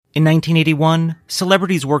In 1981,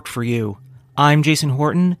 celebrities worked for you. I'm Jason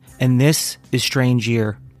Horton, and this is Strange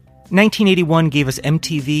Year. 1981 gave us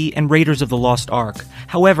MTV and Raiders of the Lost Ark.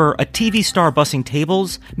 However, a TV star bussing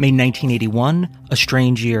tables made 1981 a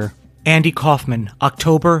strange year. Andy Kaufman,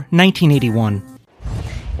 October 1981.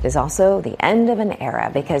 It is also the end of an era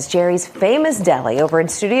because Jerry's Famous Deli over in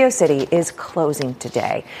Studio City is closing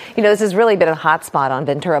today. You know, this has really been a hot spot on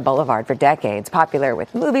Ventura Boulevard for decades, popular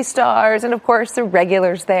with movie stars and, of course, the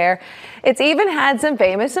regulars there. It's even had some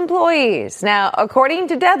famous employees. Now, according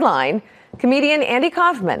to Deadline, comedian Andy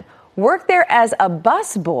Kaufman worked there as a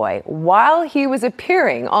busboy while he was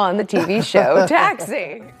appearing on the TV show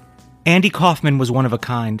Taxi. Andy Kaufman was one of a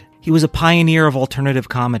kind. He was a pioneer of alternative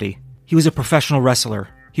comedy. He was a professional wrestler.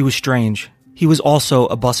 He was strange. He was also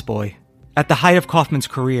a busboy. At the height of Kaufman's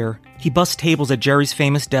career, he bussed tables at Jerry's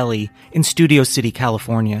Famous Deli in Studio City,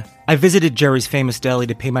 California. I visited Jerry's Famous Deli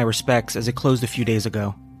to pay my respects as it closed a few days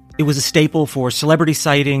ago. It was a staple for celebrity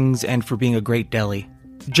sightings and for being a great deli.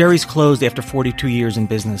 Jerry's closed after 42 years in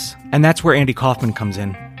business, and that's where Andy Kaufman comes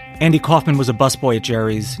in. Andy Kaufman was a busboy at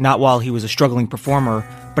Jerry's, not while he was a struggling performer,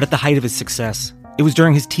 but at the height of his success. It was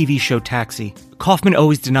during his TV show Taxi. Kaufman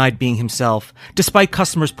always denied being himself, despite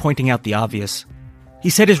customers pointing out the obvious. He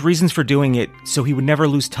said his reasons for doing it so he would never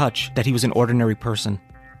lose touch that he was an ordinary person.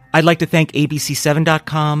 I'd like to thank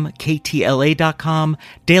ABC7.com, KTLA.com,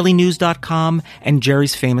 DailyNews.com, and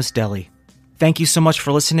Jerry's Famous Deli. Thank you so much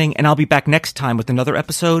for listening, and I'll be back next time with another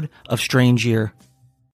episode of Strange Year.